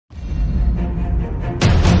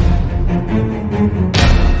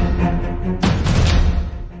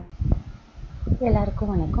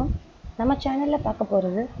எல்லாருக்கும் வணக்கம். நம்ம சேனலில் பார்க்க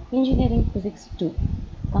போகிறது engineering physics 2,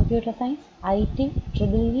 computer science, ID,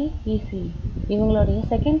 EEE, ECE இவங்களுடைய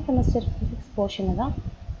செகண்ட் செமஸ்டர் ஃபிசிக்ஸ் போர்ஷனை தான்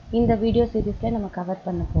இந்த வீடியோ சீரீஸில் நம்ம கவர்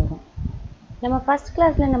பண்ண போகிறோம். நம்ம ஃபஸ்ட்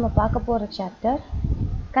கிளாஸில் நம்ம பார்க்க போகிற சாப்டர்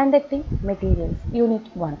கண்டக்டிங் மெட்டீரியல்ஸ்,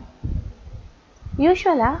 Unit-1.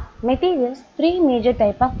 யூஸ்வலாக materials 3 major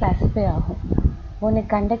type of classify ஆகும். ஒன்று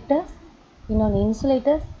கண்டக்டர்ஸ், இன்னொன்று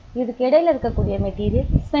இன்சுலேட்டர்ஸ், இதுக்கு இடையில் இருக்கக்கூடிய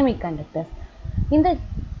மெட்டீரியல் செமிகண்டக்டர்ஸ்.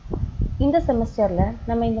 இந்த செமஸ்டரில்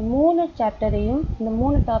நம்ம இந்த 3 சாப்டரையும் இந்த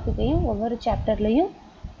 3 டாப்பிக்கையும் ஒவ்வொரு சாப்டர்லையும்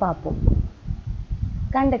பார்ப்போம்.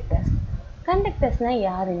 கண்டக்டர்ஸ்னால்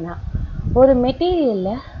யாருன்னா, ஒரு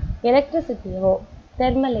மெட்டீரியலில் எலக்ட்ரிசிட்டியோ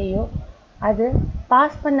தெர்மலையோ அது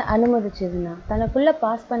பாஸ் பண்ண அனுமதிச்சதுன்னா, தனக்குள்ளே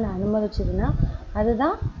பாஸ் பண்ண அனுமதிச்சதுன்னா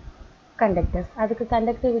அதுதான் கண்டக்டர்ஸ். அதுக்கு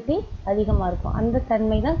கண்டக்டிவிட்டி அதிகமாக இருக்கும். அந்த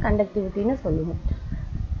தன்மை தான் கண்டக்டிவிட்டின்னு சொல்லுவோம்.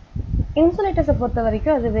 இன்சுலேட்டர்ஸை பொறுத்த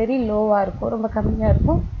வரைக்கும் அது வெரி லோவாக இருக்கும், ரொம்ப கம்மியாக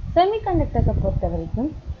இருக்கும். செமிகண்டக்டர்ஸை பொறுத்த வரைக்கும்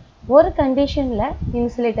ஒரு கண்டிஷனில்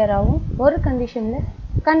இன்சுலேட்டராகவும் ஒரு கண்டிஷனில்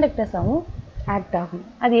கண்டக்டர்ஸாகவும் ஆக்ட் ஆகும்.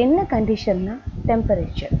 அது என்ன கண்டிஷன்னா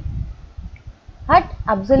டெம்பரேச்சர் அட்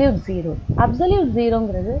அப்சல்யூட்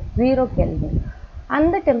ஜீரோங்கிறது 0 கெல்வின்.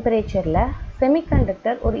 அந்த டெம்பரேச்சரில்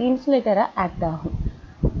செமிகண்டக்டர் ஒரு இன்சுலேட்டராக ஆக்ட் ஆகும்.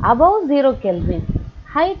 அபவ் 0 கெல்வின்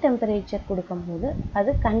ஹை டெம்பரேச்சர் கொடுக்கும்போது அது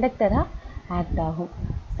கண்டக்டராக ஆக்ட் ஆகும்.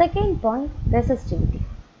 செகண்ட் பாயிண்ட்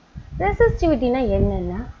ரெசிஸ்டிவிட்டினா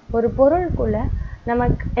என்னென்னா, ஒரு பொருளுக்குள்ளே நம்ம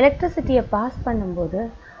எலக்ட்ரிசிட்டியை பாஸ் பண்ணும்போது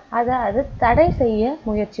அது தடை செய்ய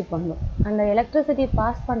முயற்சி பண்ணும். அந்த எலக்ட்ரிசிட்டி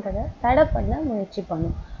பாஸ் பண்ணுறதை தடை பண்ண முயற்சி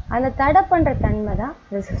பண்ணும். அந்த தடை பண்ணுற தன்மை தான்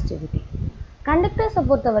ரெசிஸ்டிவிட்டி. கண்டக்டர்ஸை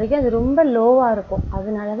பொறுத்த வரைக்கும் அது ரொம்ப லோவாக இருக்கும்,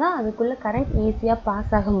 அதனால தான் அதுக்குள்ளே கரண்ட் ஈஸியாக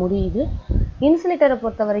பாஸ் ஆக முடியுது. இன்சுலேட்டரை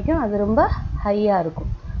பொறுத்த வரைக்கும் அது ரொம்ப ஹையாக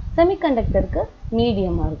இருக்கும். செமிகண்டக்டருக்கு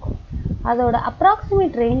மீடியமாக இருக்கும். அதோட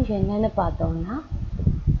அப்ராக்சிமேட் ரேஞ்ச் என்னன்னு பார்த்தோம்னா,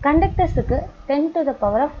 கண்டக்டர்ஸுக்கு 10⁻⁻⁵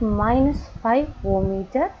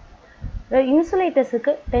 ஓமீட்டர்,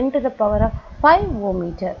 இன்சுலேட்டர்ஸுக்கு 10⁻⁵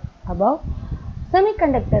 ஓமீட்டர் அபவ்,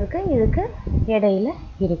 செமிகண்டக்டருக்கு இதுக்கு இடையில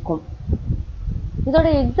இருக்கும். இதோட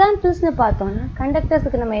எக்ஸாம்பிள்ஸ்னு பார்த்தோம்னா,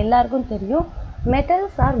 கண்டக்டர்ஸுக்கு நம்ம எல்லாருக்கும் தெரியும்,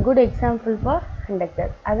 metals are good example for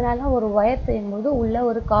conductors. அதனால ஒரு ஒயர் செய்யும்போது உள்ள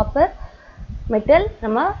ஒரு காப்பர் மெட்டல்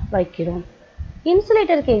நம்ம வைக்கிறோம்.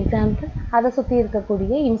 இன்சுலேட்டருக்கு எக்ஸாம்பிள் அதை சுற்றி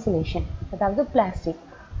இருக்கக்கூடிய இன்சுலேஷன், அதாவது பிளாஸ்டிக்.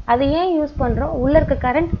 அதை ஏன் யூஸ் பண்ணுறோம்? உள்ளே இருக்க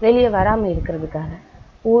கரண்ட் வெளியே வராமல் இருக்கிறதுக்காக.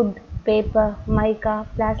 வுட், பேப்பர், மைக்கா,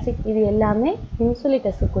 பிளாஸ்டிக் இது எல்லாமே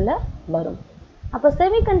இன்சுலேட்டர்ஸுக்குள்ளே வரும். அப்போ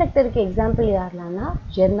செமிகண்டக்டருக்கு எக்ஸாம்பிள் யாரெல்லாம்னா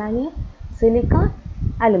ஜெர்மானியம், சிலிக்கான்,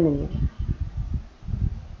 அலுமினியம்.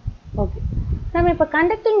 ஓகே, நம்ம இப்போ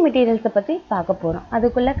கண்டக்டிங் மெட்டீரியல்ஸை பற்றி பார்க்க போகிறோம்.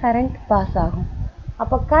 அதுக்குள்ளே கரண்ட் பாஸ் ஆகும்.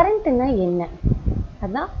 அப்போ கரண்ட்டுன்னா என்ன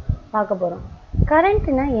அதான் பார்க்க போகிறோம்.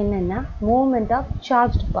 கரண்ட்னா என்னென்னா மூவ்மெண்ட் ஆஃப்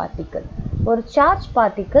சார்ஜ்டு பார்ட்டிக்கிள். ஒரு சார்ஜ்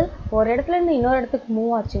பார்ட்டிக்கிள் ஒரு இடத்துலேருந்து இன்னொரு இடத்துக்கு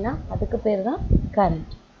மூவ் ஆச்சுன்னா அதுக்கு பேர் தான்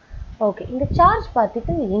கரண்ட். ஓகே, இந்த சார்ஜ்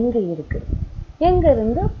பார்ட்டிக்கிள் எங்கே இருக்குது,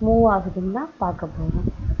 எங்கேருந்து மூவ் ஆகுதுன்னு தான் பார்க்க போகிறோம்.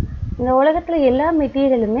 இந்த உலகத்தில் எல்லா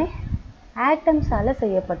மெட்டீரியலுமே ஆட்டம்ஸால்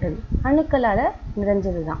செய்யப்பட்டது, அணுக்களால்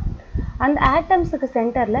நிறைஞ்சது தான். அந்த ஆட்டம்ஸுக்கு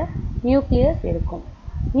சென்டரில் நியூக்ளியஸ் இருக்கும்.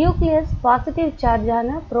 நியூக்ளியஸ் பாசிட்டிவ் சார்ஜான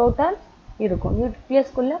புரோட்டான்ஸ் இருக்கும்.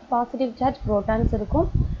 நியூக்ளியஸ்குள்ளே பாசிட்டிவ் சார்ஜ் புரோட்டான்ஸ் இருக்கும்.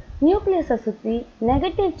 நியூக்ளியஸை சுற்றி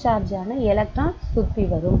நெகட்டிவ் சார்ஜான எலக்ட்ரான்ஸ் சுற்றி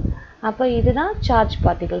வரும். அப்போ இதுதான் சார்ஜ்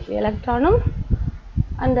பார்ட்டிகல்ஸ். எலக்ட்ரானும்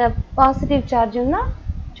அந்த பாசிட்டிவ் சார்ஜும் தான்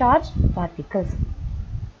சார்ஜ் பார்ட்டிகல்ஸ்.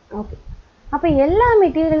 ஓகே, அப்போ எல்லா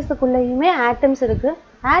மெட்டீரியல்ஸுக்குள்ளேயுமே ஆட்டம்ஸ் இருக்குது.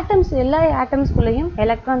 எல்லா ஆட்டம்ஸ்குள்ளேயும்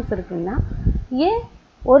எலக்ட்ரான்ஸ் இருக்குன்னா ஏன்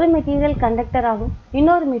ஒரு மெட்டீரியல் கண்டக்டராகவும்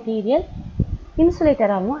இன்னொரு மெட்டீரியல்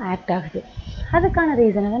இன்சுலேட்டராகவும் ஆக்ட் ஆகுது? அதுக்கான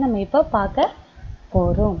ரீசனை தான் நம்ம இப்போ பார்க்க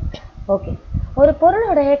போகிறோம். ஓகே, ஒரு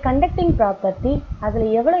பொருளுடைய கண்டக்டிங் ப்ராப்பர்ட்டி அதில்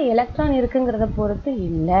எவ்வளோ எலக்ட்ரான் இருக்குங்கிறத பொறுத்து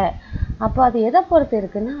இல்லை. அப்போ அது எதை பொறுத்து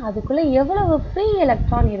இருக்குன்னா, அதுக்குள்ளே எவ்வளவு ஃப்ரீ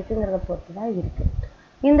எலக்ட்ரான் இருக்குங்கிறத பொறுத்து தான் இருக்குது.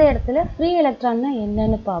 இந்த இடத்துல ஃப்ரீ எலக்ட்ரான்னா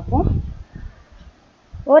என்னன்னு பார்ப்போம்.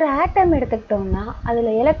 ஒரு ஆட்டம் எடுத்துக்கிட்டோம்னா அதில்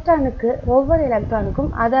ஒவ்வொரு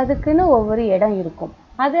எலக்ட்ரானுக்கும் அதுக்குன்னு ஒவ்வொரு இடம் இருக்கும்.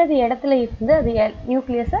 அது இடத்துல இருந்து அது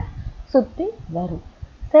நியூக்ளியஸை சுற்றி வரும்.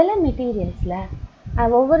 சில மெட்டீரியல்ஸில்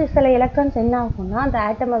சில எலக்ட்ரான்ஸ் என்ன ஆகும்னா அந்த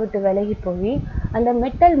ஆட்டமை விட்டு விலகி போய் அந்த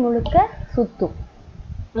மெட்டல் முழுக்க சுற்றும்.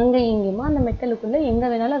 அங்கே இங்கேயுமா அந்த மெட்டலுக்குள்ளே எங்கே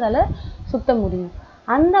வேணாலும் அதால் சுற்ற முடியும்.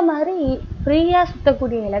 அந்த மாதிரி ஃப்ரீயாக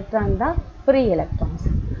சுற்றக்கூடிய எலக்ட்ரான் தான் free electrons.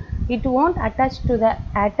 It won't attach to the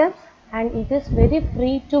atoms and it is very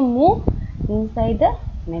free to move inside the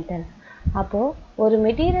metals. அப்போது ஒரு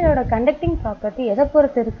மெட்டீரியலோட கண்டக்டிங் ப்ராப்பர்ட்டி எதை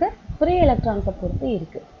பொறுத்து இருக்குது? ஃப்ரீ எலக்ட்ரான்ஸை பொறுத்து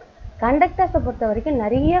இருக்குது. கண்டக்டர்ஸை பொறுத்த வரைக்கும்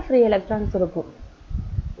நிறைய ஃப்ரீ எலக்ட்ரான்ஸ் இருக்கும்.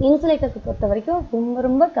 இன்சுலேட்டர்ஸை பொறுத்த வரைக்கும் ரொம்ப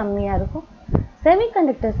ரொம்ப கம்மியாக இருக்கும்.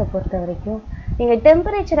 செமிகண்டக்டர்ஸை பொறுத்த வரைக்கும் நீங்கள்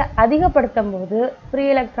டெம்பரேச்சரை அதிகப்படுத்தும் போது ஃப்ரீ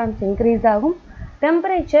எலக்ட்ரான்ஸ் இன்க்ரீஸ் ஆகும்,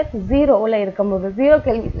 டெம்பரேச்சர் 0ல இருக்கும்போது 0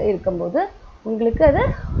 கெல்வின்ல இருக்கும்போது உங்களுக்கு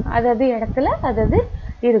அது இடத்துல அது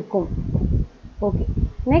இருக்கும். ஓகே,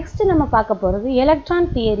 நெக்ஸ்ட் நம்ம பார்க்க போகிறது electron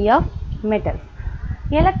theory of metals.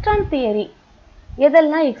 Electron theory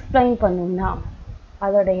எதெல்லாம் எக்ஸ்பிளைன் பண்ணுன்னா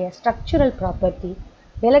அதோடைய structural property,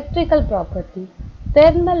 electrical property,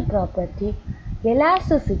 thermal property,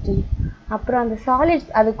 elasticity, அப்புறம் அந்த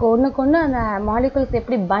சாலிட்ஸ் அதுக்கு ஒன்றுக்கு அந்த மாலிகுல்ஸ்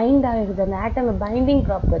எப்படி பைண்ட் ஆகிடுது, அந்த ஆட்டமை பைண்டிங்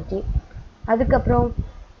ப்ராப்பர்ட்டி, அதுக்கப்புறம்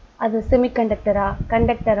அது செமிகண்டக்டரா,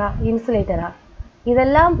 கண்டக்டரா, இன்சுலேட்டரா,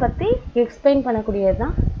 இதெல்லாம் பற்றி எக்ஸ்பிளைன் பண்ணக்கூடியது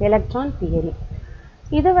தான் எலக்ட்ரான் தியரி.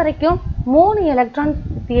 இது வரைக்கும் 3 எலக்ட்ரான்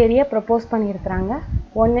தியரியை ப்ரப்போஸ் பண்ணியிருக்கிறாங்க.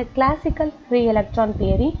 ஒன்று கிளாசிக்கல் ஃப்ரீ எலக்ட்ரான்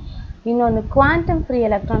தியரி, இன்னொன்று குவாண்டம் ஃப்ரீ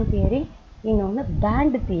எலக்ட்ரான் தியரி, இன்னொன்று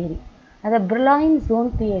பேண்ட் தியரி, அதை பிரிலாயின் ஜோன்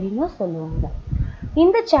தியரின்னு சொல்லுவாங்க.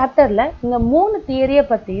 இந்த சாப்டரில் இந்த 3 தியரியை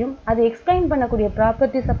பற்றியும் அதை எக்ஸ்பிளைன் பண்ணக்கூடிய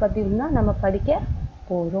ப்ராப்பர்ட்டிஸை பற்றியும் தான் நம்ம படிக்க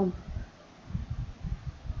போகிறோம்.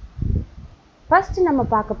 ஃபர்ஸ்ட் நம்ம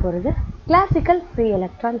பார்க்க போகிறது கிளாசிக்கல் ஃப்ரீ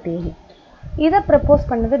எலக்ட்ரான் தியரி. இதை ப்ரப்போஸ்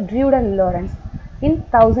பண்ணது ட்ரூட் அண்ட் லாரன்ஸ் இன்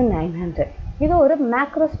 1900. இது ஒரு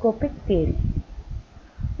மேக்ரோஸ்கோபிக் தியரி.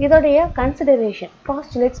 இதோடைய கன்சிடரேஷன்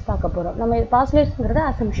பாஸ்டுலேட்ஸ் பார்க்க போகிறோம். நம்ம பாஸ்டுலேட்ஸ்ங்கிறது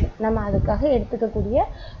அசம்ஷன், நம்ம அதுக்காக எடுத்துக்கக்கூடிய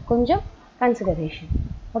கொஞ்சம் கன்சிடரேஷன்.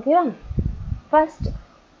 ஓகேவா? ஃபர்ஸ்ட்,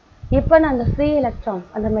 இப்போ நான் அந்த ஃப்ரீ எலக்ட்ரான்ஸ்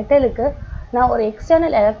அந்த மெட்டலுக்கு நான் ஒரு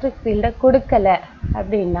எக்ஸ்டர்னல் எலக்ட்ரிக் ஃபீல்டை கொடுக்கலை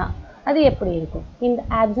அப்படின்னா அது எப்படி இருக்கும்? இன் த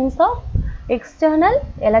options of external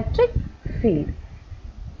electric field.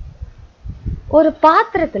 ஒரு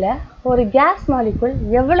பாத்திரத்தில் ஒரு கேஸ் மாலிகுல்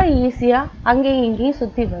எவ்வளோ ஈஸியாக அங்கேயும் இங்கேயும்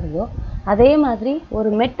சுற்றி வருதோ அதே மாதிரி ஒரு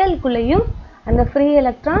மெட்டலுக்குள்ளேயும் அந்த ஃப்ரீ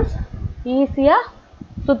எலக்ட்ரான்ஸ் ஈஸியாக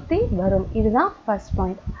சுற்றி வரும். இதுதான் first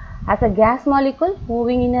point. As a gas molecule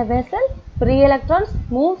moving in a vessel, free electrons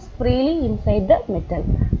moves freely inside the metal.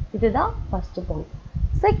 இதுதான் ஃபர்ஸ்ட் பாயிண்ட்.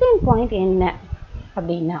 செகண்ட் பாயிண்ட் என்ன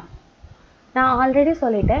அப்படின்னா, நான் ஆல்ரெடி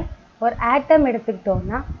சொல்லிட்டேன், ஒரு ஆட்டம்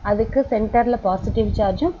எடுத்துக்கிட்டோம்னா அதுக்கு சென்டரில் பாசிட்டிவ்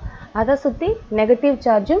சார்ஜும் அதை சுற்றி நெகட்டிவ்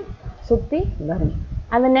சார்ஜும் சுற்றி வரும்.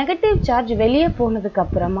 அந்த நெகட்டிவ் சார்ஜ் வெளியே போனதுக்கு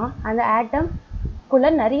அப்புறமா அந்த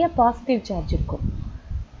ஆட்டம்குள்ளே நிறைய பாசிட்டிவ் சார்ஜ் இருக்கும்.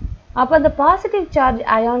 அப்போ அந்த பாசிட்டிவ் சார்ஜ்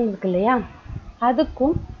அயான் இருக்கு இல்லையா,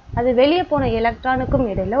 அதுக்கும் அது வெளியே போன எலக்ட்ரானுக்கும்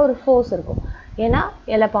இடையில ஒரு ஃபோர்ஸ் இருக்கும். ஏன்னா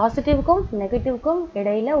எல்லா பாசிட்டிவ்க்கும் நெகட்டிவ்க்கும்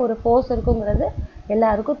இடையில ஒரு ஃபோர்ஸ் இருக்குங்கிறது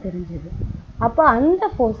எல்லாருக்கும் தெரிஞ்சது. அப்போ அந்த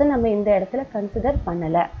ஃபோர்ஸை நம்ம இந்த இடத்துல கன்சிடர்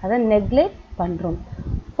பண்ணலை, அதை நெக்லெக்ட் பண்ணுறோம்.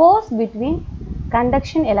 Force between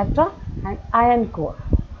conduction electron and iron core,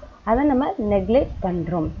 அதை நம்ம நெக்லெக்ட்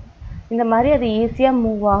பண்ணுறோம். இந்த மாதிரி அது ஈஸியாக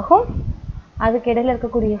மூவ் ஆகும், அதுக்கு இடையில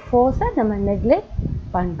இருக்கக்கூடிய ஃபோர்ஸை நம்ம நெக்லெக்ட்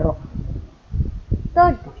பண்ணுறோம்.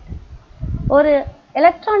 தேர்ட் பாயிண்ட், ஒரு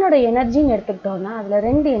எலக்ட்ரானோட எனர்ஜின்னு எடுத்துக்கிட்டோம்னா அதில்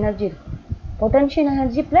 2 எனர்ஜி இருக்கும். Potential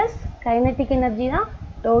energy plus kinetic energy தான்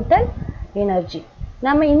டோட்டல் எனர்ஜி.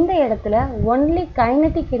 நம்ம இந்த இடத்துல ஒன்லி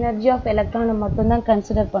கைனட்டிக் எனர்ஜி ஆஃப் எலக்ட்ரானை மட்டும்தான்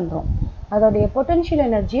கன்சிடர் பண்ணுறோம். அதோடைய பொட்டன்ஷியல்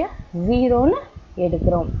எனர்ஜியை 0ன்னு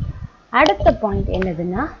எடுக்கிறோம். அடுத்த பாயிண்ட்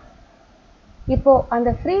என்னதுன்னா, இப்போது அந்த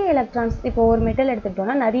ஃப்ரீ எலக்ட்ரான்ஸ், இப்போ ஒரு மெட்டல்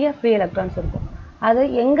எடுத்துக்கிட்டோம்னா நிறைய ஃப்ரீ எலக்ட்ரான்ஸ் இருக்கும். அது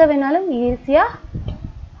எங்கே வேணாலும் ஈஸியாக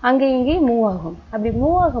அங்கே இங்கேயும் மூவ் ஆகும். அப்படி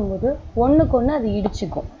மூவ் ஆகும்போது ஒன்றுக்கு ஒன்று அது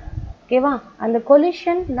இடிச்சுக்கும். ஓகேவா? அந்த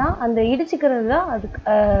கொலிஷன் தான், அந்த இடிச்சுக்கிறது தான்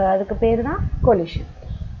அதுக்கு பேர் தான் கொலிஷன்.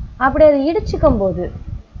 அப்படி அது இடிச்சுக்கும் போது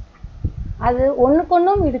அது ஒன்றுக்கு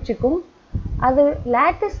ஒன்றும் இடிச்சுக்கும், அது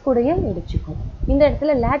லேட்டிஸ் கூடயும் இடிச்சுக்கும். இந்த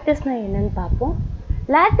இடத்துல லேட்டிஸ்னா என்னன்னு பார்ப்போம்.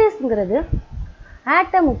 லேட்டிஸ்ங்கிறது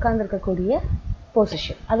ஆட்டம் உட்கார்ந்துருக்கக்கூடிய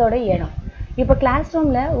பொசிஷன், அதோட இடம். இப்போ கிளாஸ்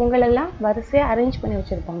ரூமில் உங்களெல்லாம் வரிசையாக அரேஞ்ச் பண்ணி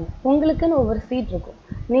வச்சுருப்பாங்க. உங்களுக்குன்னு ஒவ்வொரு சீட் இருக்கும்.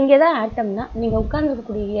 நீங்கள் தான் ஆட்டம்னா நீங்கள்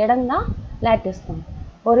உட்கார்ந்துருக்கக்கூடிய இடம் தான் லேட்டிஸ் பாயிண்ட்.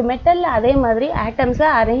 ஒரு மெட்டலில் அதே மாதிரி ஆட்டம்ஸை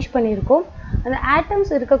அரேஞ்ச் பண்ணியிருக்கோம். அந்த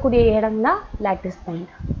ஆட்டம்ஸ் இருக்கக்கூடிய இடம் தான் லேட்டிஸ்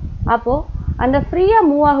பாயிண்ட். அப்போது அந்த ஃப்ரீயாக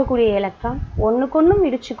மூவ் ஆகக்கூடிய எலக்ட்ரான் ஒன்றுக்கு ஒன்றும்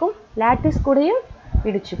இடிச்சுக்கும், லேட்டிஸ் கூடயும்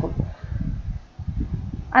இடிச்சுக்கும்.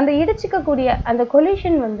 அந்த இடிச்சிக்கக்கூடிய அந்த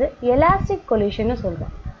கொலிஷன் எலாஸ்டிக் கொலிஷன்னு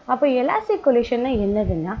சொல்கிறோம். அப்போ எலாஸ்டிக் கொலிஷன்னா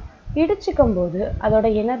என்னதுன்னா, இடிச்சுக்கும் போது அதோட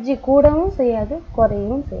எனர்ஜி கூடவும் செய்யாது,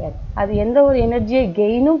 குறையவும் செய்யாது. அது எந்த ஒரு எனர்ஜியை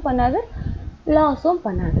கெயினும் பண்ணாது, லாஸும்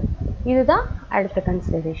பண்ணாது. இதுதான் அடுத்த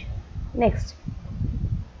கன்சிடரேஷன். நெக்ஸ்ட்,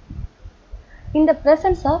 இந்த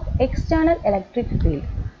presence of external electric field.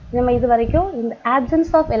 நம்ம இது வரைக்கும் இந்த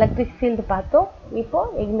ஆப்சன்ஸ் ஆஃப் எலக்ட்ரிக் ஃபீல்டு பார்த்தோம்.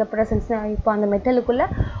 இப்போது இந்த ப்ரெசன்ஸ், இப்போ அந்த மெட்டலுக்குள்ளே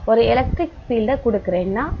ஒரு எலக்ட்ரிக் ஃபீல்டை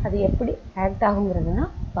கொடுக்குறேன்னா அது எப்படி ஆக்ட் ஆகுங்கிறத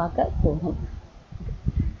நான் பார்க்க போகும்.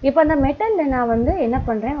 இப்போ அந்த மெட்டலில் நான் என்ன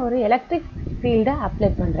பண்ணுறேன், ஒரு எலக்ட்ரிக் ஃபீல்டை அப்ளை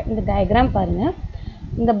பண்ணுறேன். இந்த டயக்ராம் பாருங்கள்.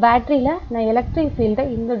 இந்த பேட்டரியில் நான் எலக்ட்ரிக் ஃபீல்டை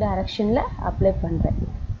இந்த டைரக்ஷனில் அப்ளை பண்ணுறேன்.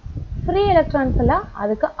 ஃப்ரீ எலக்ட்ரான்ஸ் எல்லாம்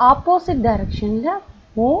அதுக்கு ஆப்போசிட் டைரக்ஷனில்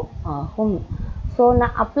மூவ் ஆகும். ஸோ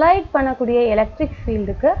நான் அப்ளைட் பண்ணக்கூடிய எலக்ட்ரிக்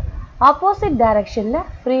ஃபீல்டுக்கு ஆப்போசிட் டைரக்ஷனில்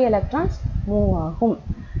ஃப்ரீ எலக்ட்ரான்ஸ் மூவ் ஆகும்.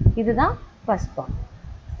 இதுதான் ஃபர்ஸ்ட் பாயிண்ட்.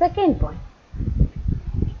 செகண்ட் பாயிண்ட்,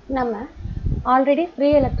 நம்ம ஆல்ரெடி ஃப்ரீ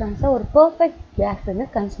எலக்ட்ரான்ஸை ஒரு பர்ஃபெக்ட் கேஸ்ன்னு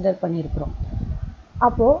கன்சிடர் பண்ணியிருக்கிறோம்.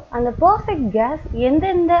 அப்போது அந்த பர்ஃபெக்ட் கேஸ்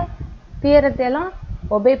எந்தெந்த தியரத்தை எல்லாம்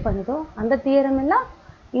ஒபே பண்ணுதோ அந்த தியரம் எல்லாம்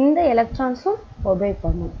இந்த எலக்ட்ரான்ஸும் ஒபே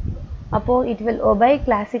பண்ணும். அப்போது it will obey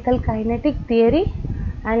classical kinetic theory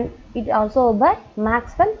and it also obey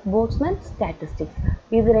Maxwell Boltzmann statistics.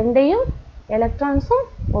 இது ரெண்டையும் எலக்ட்ரான்ஸும்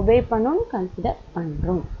ஒபே பண்ணணும்னு கன்சிடர்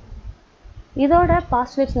பண்ணுறோம். இதோட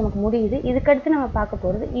பாஸ்வேட்ஸ் நமக்கு முடியுது. இதுக்கடுத்து நம்ம பார்க்க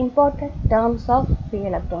போகிறது important terms of free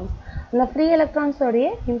electrons. அந்த ஃப்ரீ எலக்ட்ரான்ஸோடைய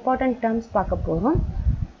இம்பார்ட்டன்ட் டேர்ம்ஸ் பார்க்க போகிறோம்.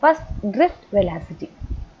 ஃபர்ஸ்ட், ட்ரிஃப்ட் வெலாசிட்டி,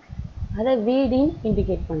 அதை வீடின்னு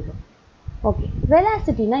இண்டிகேட் பண்ணுறோம். ஓகே,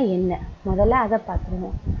 வெலாசிட்டினா என்ன, முதல்ல அதை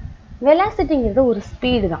பார்த்துருவோம். வெலாசிட்டிங்கிறது ஒரு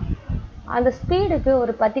ஸ்பீடு தான். அந்த ஸ்பீடுக்கு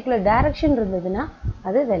ஒரு பர்டிகுலர் டைரக்ஷன் இருந்ததுன்னா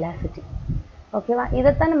அது வெலாசிட்டி. ஓகேவா,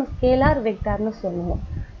 இதைத்தான் நம்ம ஸ்கேலார் வெக்டார்னு சொல்லுவோம்.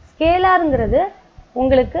 ஸ்கேலாருங்கிறது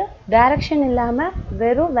உங்களுக்கு டைரக்ஷன் இல்லாமல்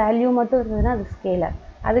வெறும் வேல்யூ மட்டும் இருந்ததுன்னா அது ஸ்கேலார்,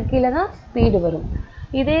 அது கீழே தான் ஸ்பீடு வரும்.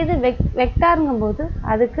 இதே இது வெக்டாருங்கும்போது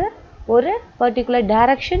அதுக்கு ஒரு பர்டிகுலர்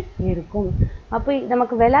டைரக்ஷன் இருக்கும். அப்போ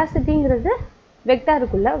நமக்கு வெலாசிட்டிங்கிறது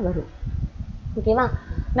வெக்டாருக்குள்ளே வரும். ஓகேவா,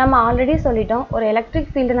 நம்ம ஆல்ரெடி சொல்லிட்டோம், ஒரு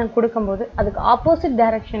எலக்ட்ரிக் ஃபீல்டு நான் கொடுக்கும்போது அதுக்கு ஆப்போசிட்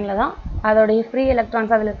டைரக்ஷனில் தான் அதோடைய ஃப்ரீ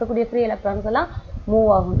எலக்ட்ரான்ஸ், அதில் இருக்கக்கூடிய ஃப்ரீ எலக்ட்ரான்ஸ் எல்லாம் மூவ்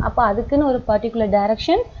ஆகும். அப்போ அதுக்குன்னு ஒரு பர்டிகுலர்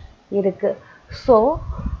டைரக்ஷன் இருக்குது. ஸோ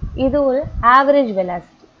இது ஒரு ஆவரேஜ்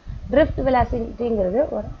வெலாசிட்டி. ட்ரிஃப்ட் வெலாசிட்டிங்கிறது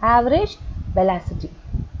ஒரு average velocity.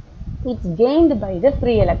 It's gained by the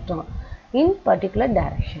free electron in particular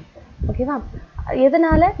direction. ஓகேவா,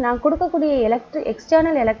 எதனால் நான் கொடுக்கக்கூடிய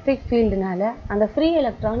எக்ஸ்டர்னல் எலக்ட்ரிக் ஃபீல்டுனால அந்த ஃப்ரீ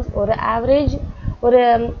எலக்ட்ரான்ஸ் ஒரு ஆவரேஜ் ஒரு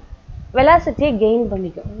வெலாசிட்டியை கெயின்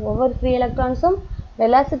பண்ணிக்கும். ஒவ்வொரு ஃப்ரீ எலக்ட்ரான்ஸும்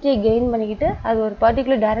வெலாசிட்டியை கெயின் பண்ணிக்கிட்டு அது ஒரு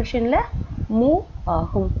பர்டிகுலர் டைரக்ஷனில் மூவ்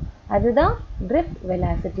ஆகும். அதுதான் drift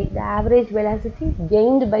velocity, the average velocity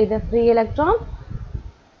gained by the free electron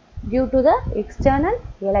due to the external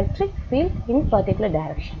electric field in particular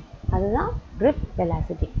direction. அதுதான் drift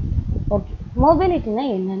velocity. ஓகே, மொபிலிட்டினா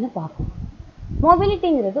என்னன்னு பார்ப்போம்.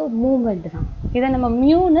 மொபிலிட்டிங்கிறது ஒரு மூவ்மெண்ட் தான். இதை நம்ம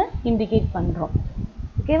மியூன்னு இண்டிகேட் பண்ணுறோம்.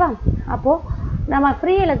 ஓகேவா, அப்போது நம்ம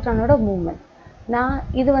ஃப்ரீ எலக்ட்ரானோட மூவ்மெண்ட், நான்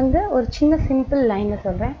இது ஒரு சின்ன சிம்பிள் லைனில்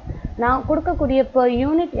சொல்கிறேன். நான் கொடுக்கக்கூடிய இப்போ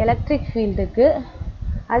யூனிட் எலக்ட்ரிக் ஃபீல்டுக்கு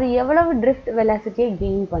அது எவ்வளவு ட்ரிஃப்ட் வெலாசிட்டியை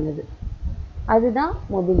கெயின் பண்ணுது, அதுதான்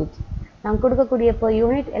மொபிலிட்டி. நான் கொடுக்கக்கூடிய இப்போ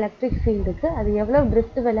யூனிட் எலக்ட்ரிக் ஃபீல்டுக்கு அது எவ்வளவு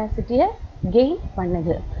ட்ரிஃப்ட் வெலாசிட்டியை கெயின்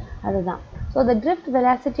பண்ணுது, அதுதான். So the drift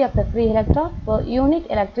velocity of the free electron per unit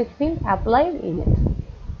electric field applied in it,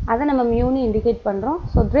 அதை நம்ம மியூன்னு இண்டிகேட் பண்ணுறோம்.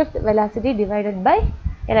 So drift velocity divided by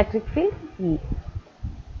electric field E.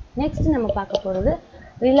 Next நம்ம பார்க்க போகிறது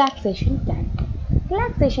ரிலாக்ஸேஷன் டைம்.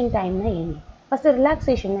 ரிலாக்ஸேஷன் டைம்னா என்ன, ஃபஸ்ட்டு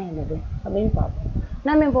ரிலாக்ஸேஷன்னா என்னது அப்படின்னு பார்ப்போம்.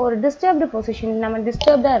 நம்ம இப்போ ஒரு டிஸ்டர்ப்டு பொசிஷன், நம்ம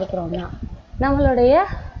டிஸ்டர்ப்டாக இருக்கிறோம்னா நம்மளுடைய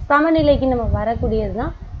சமநிலைக்கு நம்ம வரக்கூடியது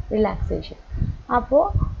தான் ரிலாக்ஸேஷன்.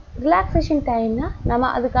 அப்போது ரிலாக்ஸேஷன் டைம்னா நம்ம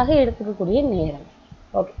அதுக்காக எடுத்துக்கக்கூடிய நேரம்.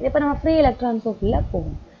 ஓகே, இப்போ நம்ம ஃப்ரீ எலக்ட்ரான்ஸுக்குள்ளே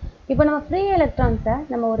போகும். இப்போ நம்ம ஃப்ரீ எலக்ட்ரான்ஸை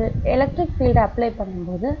நம்ம ஒரு எலக்ட்ரிக் ஃபீல்டை அப்ளை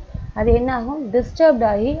பண்ணும்போது அது என்ன ஆகும், டிஸ்டர்ப்ட்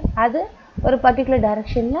ஆகி அது ஒரு பர்டிகுலர்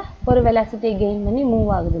டைரக்ஷனில் ஒரு வெலாசிட்டியை கெயின் பண்ணி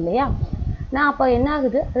மூவ் ஆகுது இல்லையா. நான் அப்போ என்ன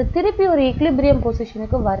ஆகுது, அது திருப்பி ஒரு ஈக்லிபிரியம்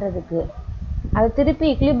பொசிஷனுக்கு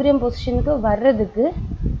வர்றதுக்கு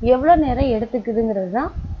எவ்வளோ நேரம் எடுத்துக்குதுங்கிறது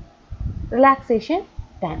தான் ரிலாக்ஸேஷன்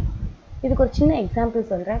டைம். இதுக்கு ஒரு சின்ன எக்ஸாம்பிள்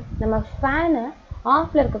சொல்கிறேன். நம்ம ஃபேனை,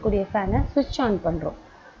 ஆஃபில் இருக்கக்கூடிய ஃபேனை ஸ்விட்ச் ஆன் பண்ணுறோம்,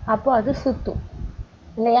 அப்போ அது சுற்றும்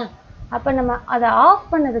இல்லையா. அப்போ நம்ம அதை ஆஃப்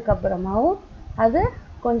பண்ணதுக்கப்புறமாவும் அது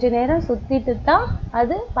கொஞ்சம் நேரம் சுற்றிட்டு தான்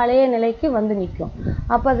அது பழைய நிலைக்கு வந்து நிற்கும்.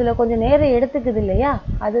 அப்போ அதில் கொஞ்சம் நேரம் எடுத்துக்குது இல்லையா,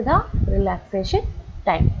 அதுதான் ரிலாக்ஸேஷன்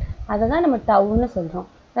டைம். அதை தான் நம்ம டவுன்னு சொல்கிறோம்.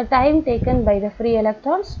 The time taken by the free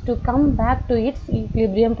electrons to come back to its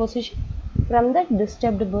equilibrium position from the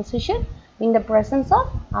disturbed position in the presence of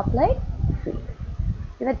applied field.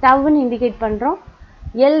 இதை டவுன்னு இண்டிகேட் பண்ணுறோம்.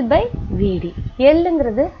 L by Vd.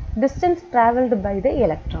 Lங்கிறது distance traveled by the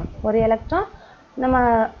electron. ஒரு electron நம்ம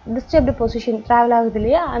disturbed position travel ஆகுது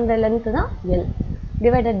இல்லையா, அந்த length தான் L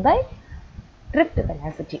divided by drift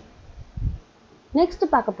velocity. Next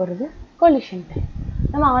பார்க்க போகிறது கொலிஷன் டைம்.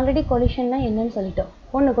 நம்ம ஆல்ரெடி கொலிஷன்னா என்னன்னு சொல்லிட்டோம்,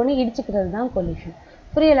 ஒன்றுக்கு ஒன்று இடிச்சுக்கிறது தான் கொலிஷன்.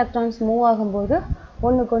 ஃப்ரீ எலக்ட்ரான்ஸ் மூவ் ஆகும்போது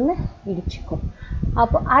ஒன்றுக்கு ஒன்று இடிச்சுக்கும்.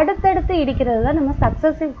 அப்போ அடுத்தடுத்து இடிக்கிறது தான் நம்ம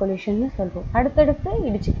சக்ஸசிவ் கொலிஷன்னு சொல்கிறோம். அடுத்தடுத்து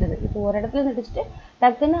இடிச்சுக்கிறது, இப்போ ஒரு இடத்துல இடிச்சுட்டு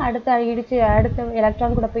டக்குன்னு அடுத்த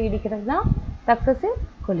எலக்ட்ரான் கூட போய் இடிக்கிறது தான் சக்ஸசிவ்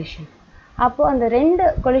கொலிஷன். அப்போது அந்த ரெண்டு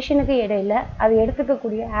கொலிஷனுக்கு இடையில் அது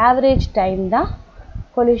எடுத்துக்கக்கூடிய ஆவரேஜ் டைம் தான்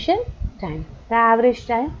collision time. The average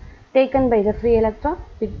time taken by the free electron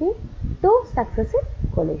between two successive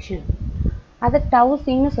collision. அதை tau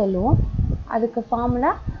c ன்னு சொல்லுவோம். அதுக்கு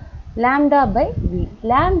formula lambda by v.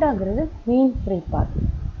 lambdaங்கிறது mean free path,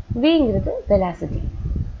 vங்கிறது velocity.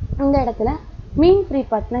 இந்த இடத்துல மீன் ஃப்ரீ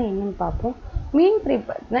பாத்னா என்னன்னு பார்ப்போம். மீன் ஃப்ரீ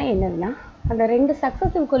பாத்னா என்னன்னா, அந்த ரெண்டு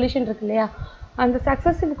சக்ஸசிவ் கொலிஷன் இருக்கு இல்லையா, அந்த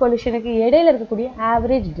சக்ஸசிவ் கொலிஷனுக்கு இடையில இருக்கக்கூடிய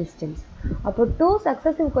ஆவரேஜ் டிஸ்டன்ஸ். அப்போ 2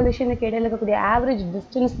 சக்ஸசிவ் கொலிஷனுக்கு இடையில இருக்கக்கூடிய ஆவரேஜ்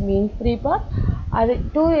டிஸ்டன்ஸ் மீன் ஃப்ரீ பாத். அது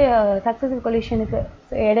 2 சக்ஸசிவ் கொலிஷனுக்கு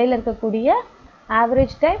இடையில இருக்கக்கூடிய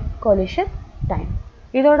ஆவரேஜ் டைம் கொலிஷன் டைம்.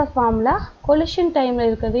 இதோட ஃபார்முலா கொலிஷன் டைமில்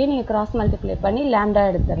இருக்கிறதையே நீங்கள் கிராஸ் மல்டிப்ளை பண்ணி லாம்டா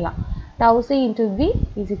எடுத்துடலாம். tau c into v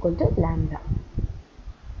is equal to lambda.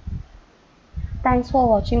 Thanks for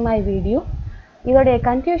watching my video. இதோடைய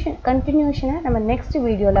கண்டினியூஷனை நம்ம நெக்ஸ்ட்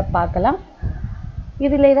வீடியோவில் பார்க்கலாம்.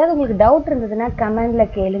 இதில் ஏதாவது உங்களுக்கு டவுட் இருந்ததுன்னா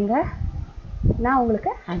கமெண்டில் கேளுங்க, நான்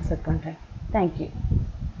உங்களுக்கு ஆன்சர் பண்ணுறேன். தேங்க்யூ.